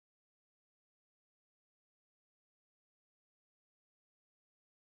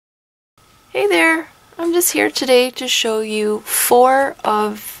Hey there! I'm just here today to show you 4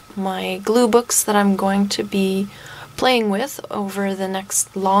 of my glue books that I'm going to be playing with over the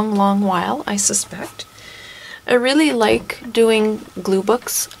next long while, I suspect. I really like doing glue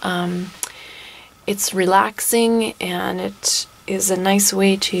books. It's relaxing and it is a nice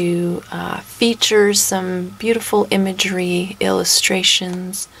way to feature some beautiful imagery,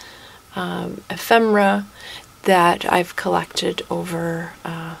 illustrations, ephemera that I've collected over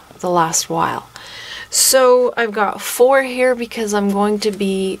the last while. So I've got 4 here because I'm going to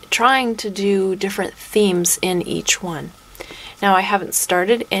be trying to do different themes in each one. Now I haven't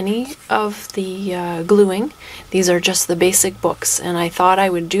started any of the gluing. These are just the basic books, and I thought I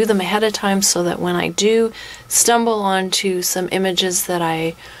would do them ahead of time so that when I do stumble onto some images that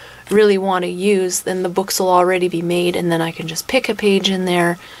I really want to use, then the books will already be made, and then I can just pick a page in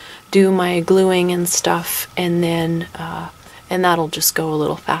there, do my gluing and stuff, and then and that'll just go a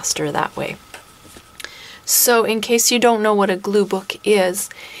little faster that way. So in case you don't know what a glue book is,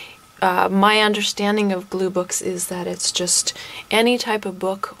 my understanding of glue books is that it's just any type of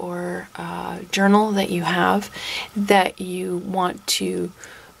book or journal that you have that you want to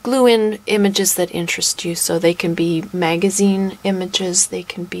glue in images that interest you. So they can be magazine images, they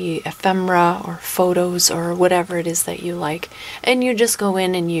can be ephemera or photos or whatever it is that you like, and you just go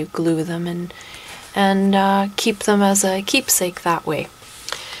in and you glue them and keep them as a keepsake that way.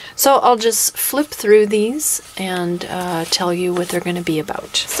 So I'll just flip through these and tell you what they're going to be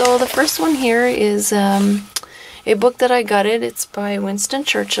about. So the first one here is a book that I gutted. It's by Winston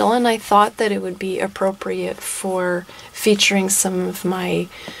Churchill, and I thought that it would be appropriate for featuring some of my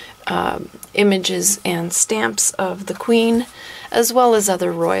images and stamps of the Queen as well as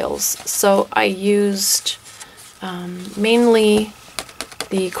other royals. So I used mainly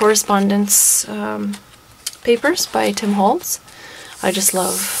the correspondence papers by Tim Holtz. I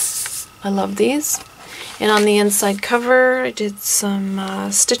love these. And on the inside cover I did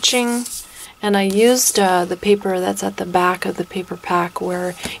some stitching, and I used the paper that's at the back of the paper pack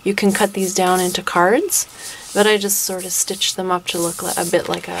where you can cut these down into cards, but I just sort of stitched them up to look a bit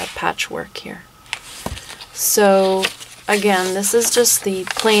like a patchwork here. So again, this is just the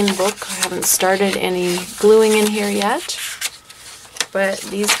plain book. I haven't started any gluing in here yet, but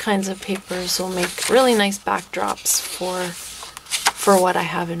these kinds of papers will make really nice backdrops for what I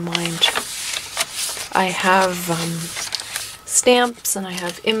have in mind. I have stamps, and I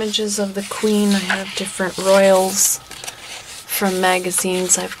have images of the Queen. I have different royals from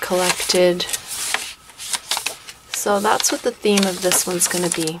magazines I've collected. So that's what the theme of this one's going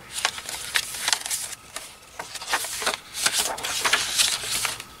to be.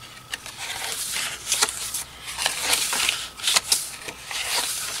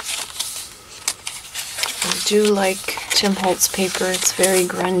 I do like Tim Holtz paper. It's very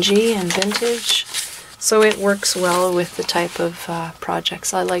grungy and vintage, so it works well with the type of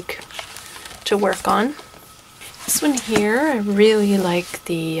projects I like to work on. This one here, I really like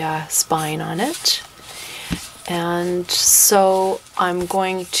the spine on it, and so I'm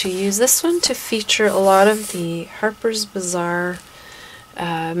going to use this one to feature a lot of the Harper's Bazaar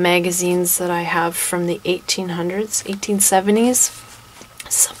magazines that I have from the 1800s, 1870s.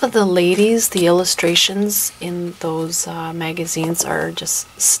 Some of the ladies, the illustrations in those magazines are just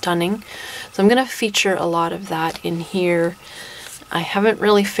stunning. So I'm going to feature a lot of that in here. I haven't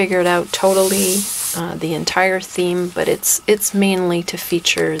really figured out totally the entire theme, but it's mainly to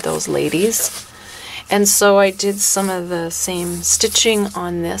feature those ladies. And so I did some of the same stitching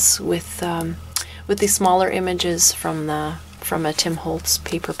on this with the smaller images from a Tim Holtz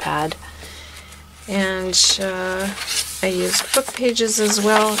paper pad. And I used book pages as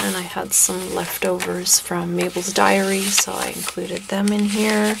well, and I had some leftovers from Mabel's diary, so I included them in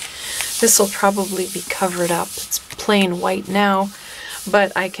here. This will probably be covered up. It's plain white now,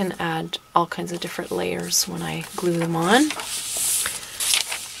 but I can add all kinds of different layers when I glue them on.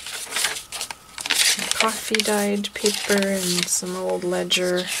 Some coffee dyed paper and some old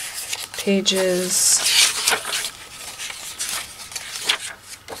ledger pages.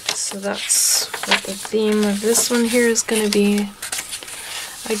 So that's what the theme of this one here is going to be.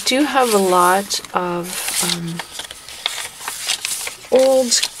 I do have a lot of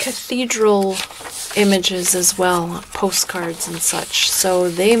old cathedral images as well, postcards and such, so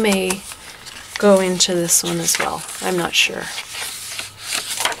they may go into this one as well. I'm not sure.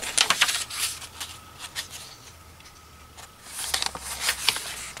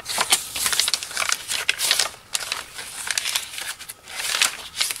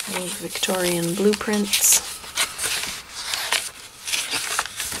 Old Victorian blueprints.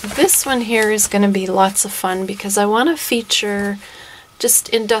 This one here is going to be lots of fun because I want to feature just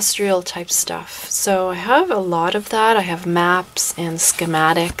industrial type stuff. So I have a lot of that. I have maps and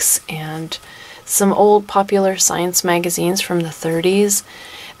schematics and some old popular science magazines from the 30s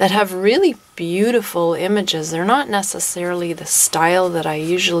that have really beautiful images. They're not necessarily the style that I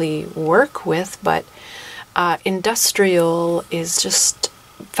usually work with, but industrial is just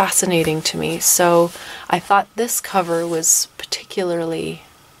fascinating to me. So I thought this cover was particularly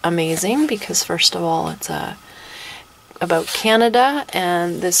amazing because, first of all, it's about Canada,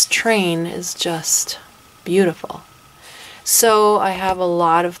 and this train is just beautiful. So I have a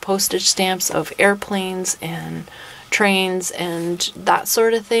lot of postage stamps of airplanes and trains and that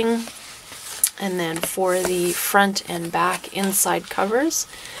sort of thing. And then for the front and back inside covers,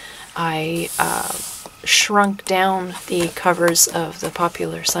 I shrunk down the covers of the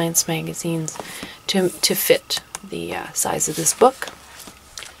popular science magazines to fit the size of this book.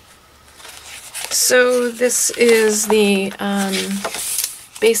 So this is the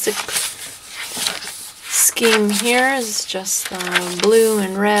basic scheme here. Is just blue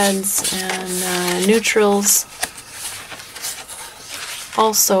and reds and neutrals.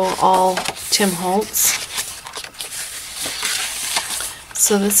 Also all Tim Holtz.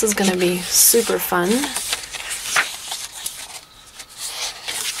 So this is going to be super fun.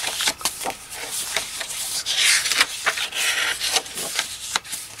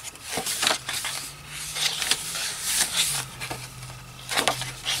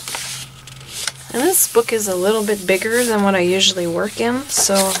 And this book is a little bit bigger than what I usually work in,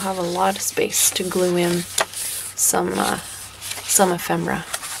 so I'll have a lot of space to glue in some ephemera.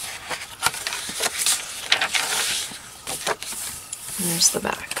 And there's the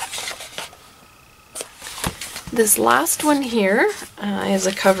back. This last one here is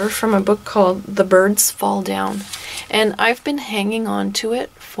a cover from a book called The Birds Fall Down. And I've been hanging on to it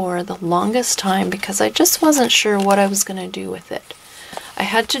for the longest time because I just wasn't sure what I was going to do with it. I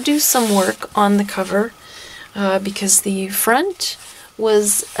had to do some work on the cover because the front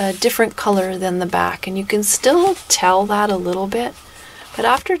was a different color than the back, and you can still tell that a little bit. But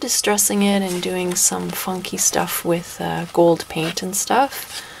after distressing it and doing some funky stuff with gold paint and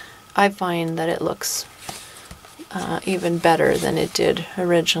stuff, I find that it looks even better than it did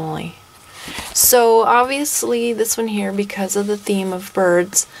originally. So obviously this one here, because of the theme of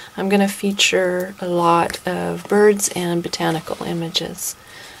birds, I'm going to feature a lot of birds and botanical images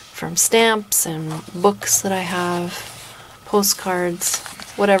from stamps and books that I have, postcards,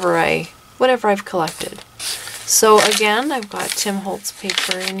 whatever I've collected. So again, I've got Tim Holtz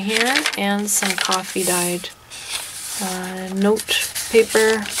paper in here and some coffee dyed note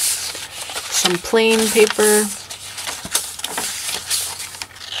paper, some plain paper,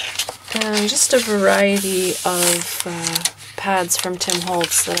 and just a variety of pads from Tim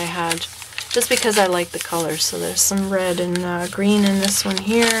Holtz that I had just because I like the colors. So there's some red and green in this one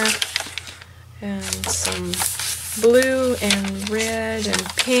here, and some blue and red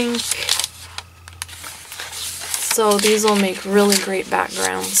and pink. So these will make really great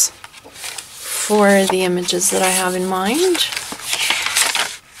backgrounds for the images that I have in mind.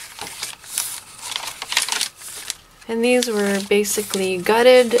 And these were basically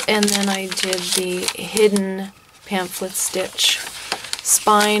gutted, and then I did the hidden pamphlet stitch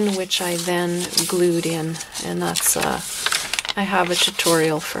spine, which I then glued in. And that's, I have a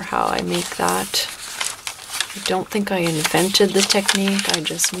tutorial for how I make that. I don't think I invented the technique, I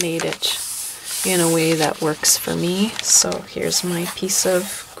just made it in a way that works for me. So here's my piece of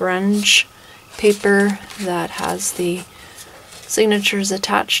grunge paper that has the signatures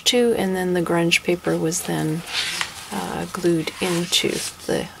attached to, and then the grunge paper was then glued into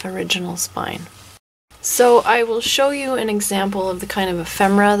the original spine. So I will show you an example of the kind of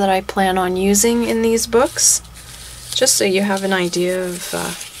ephemera that I plan on using in these books, just so you have an idea of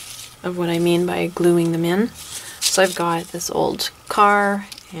what I mean by gluing them in. So I've got this old car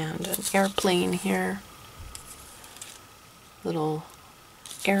and an airplane here, little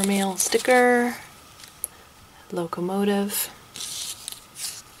airmail sticker, locomotive,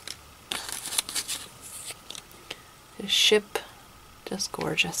 a ship, just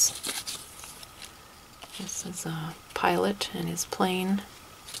gorgeous. This is a pilot and his plane,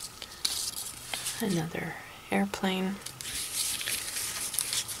 another airplane.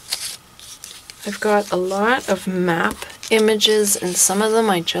 I've got a lot of map images, and some of them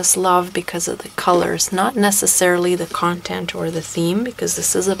I just love because of the colors, not necessarily the content or the theme, because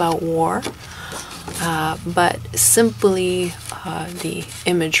this is about war, but simply the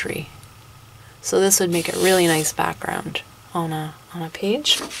imagery. So this would make a really nice background on a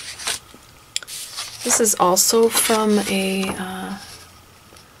page. This is also from a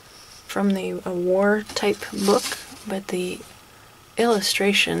war type book, but the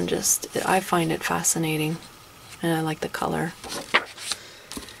illustration, just, I find it fascinating, and I like the color.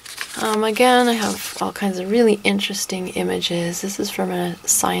 Again, I have all kinds of really interesting images. This is from a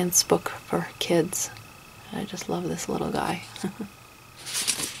science book for kids. I just love this little guy.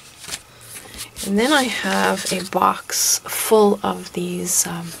 And then I have a box full of these,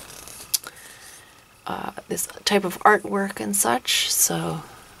 this type of artwork and such. So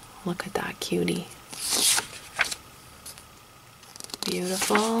look at that cutie.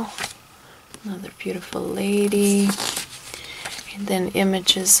 Beautiful. Another beautiful lady. And then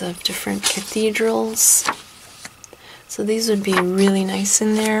images of different cathedrals. So these would be really nice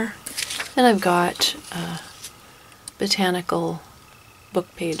in there. And I've got botanical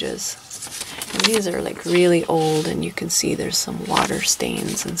book pages. And these are like really old, and you can see there's some water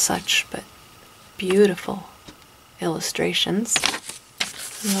stains and such, but beautiful illustrations.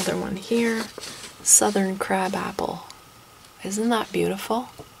 Another one here, Southern Crabapple. Isn't that beautiful?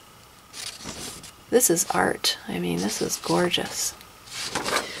 This is art. I mean, this is gorgeous.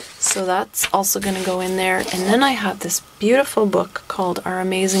 So that's also going to go in there. And then I have this beautiful book called Our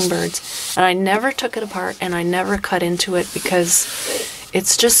Amazing Birds. And I never took it apart, and I never cut into it because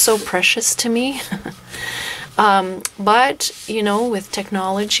it's just so precious to me. But, you know, with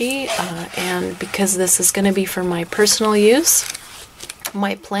technology, and because this is going to be for my personal use,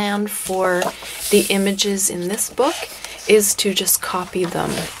 my plan for the images in this book is to just copy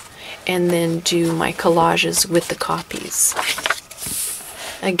them and then do my collages with the copies.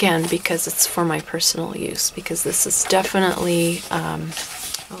 Again, because it's for my personal use, because this is definitely,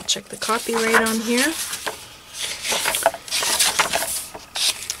 I'll check the copyright on here,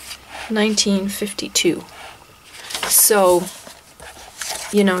 1952. So,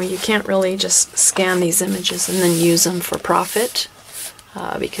 you know, you can't really just scan these images and then use them for profit,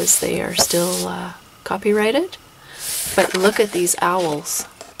 because they are still copyrighted. But look at these owls.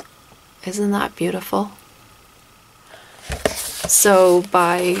 Isn't that beautiful? So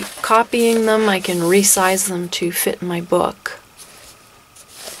by copying them, I can resize them to fit my book.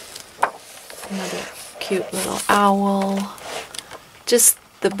 Another cute little owl. Just,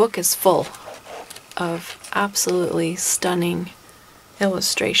 the book is full of absolutely stunning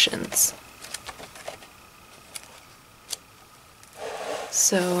illustrations.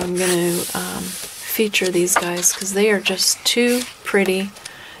 So I'm going to feature these guys because they are just too pretty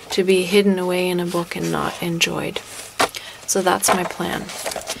to be hidden away in a book and not enjoyed. So that's my plan.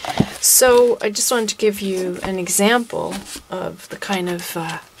 So I just wanted to give you an example of the kind of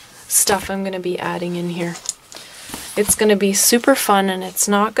stuff I'm going to be adding in here. It's going to be super fun, and it's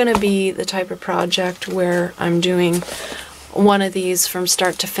not going to be the type of project where I'm doing one of these from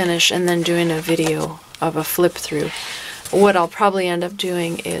start to finish and then doing a video of a flip through. What I'll probably end up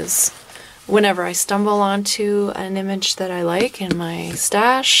doing is, whenever I stumble onto an image that I like in my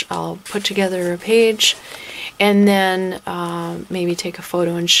stash, I'll put together a page and then maybe take a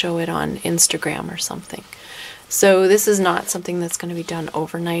photo and show it on Instagram or something. So this is not something that's going to be done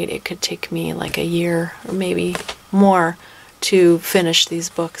overnight. It could take me like a year or maybe more to finish these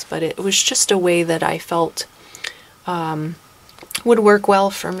books, but it was just a way that I felt would work well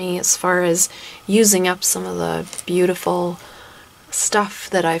for me as far as using up some of the beautiful stuff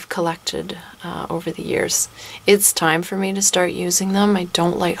that I've collected over the years. It's time for me to start using them. I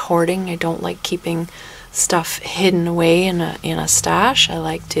don't like hoarding. I don't like keeping stuff hidden away in a stash. I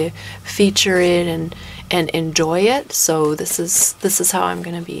like to feature it and enjoy it. So this is how I'm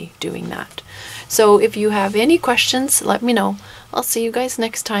going to be doing that. So if you have any questions, let me know. I'll see you guys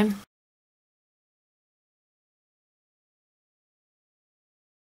next time.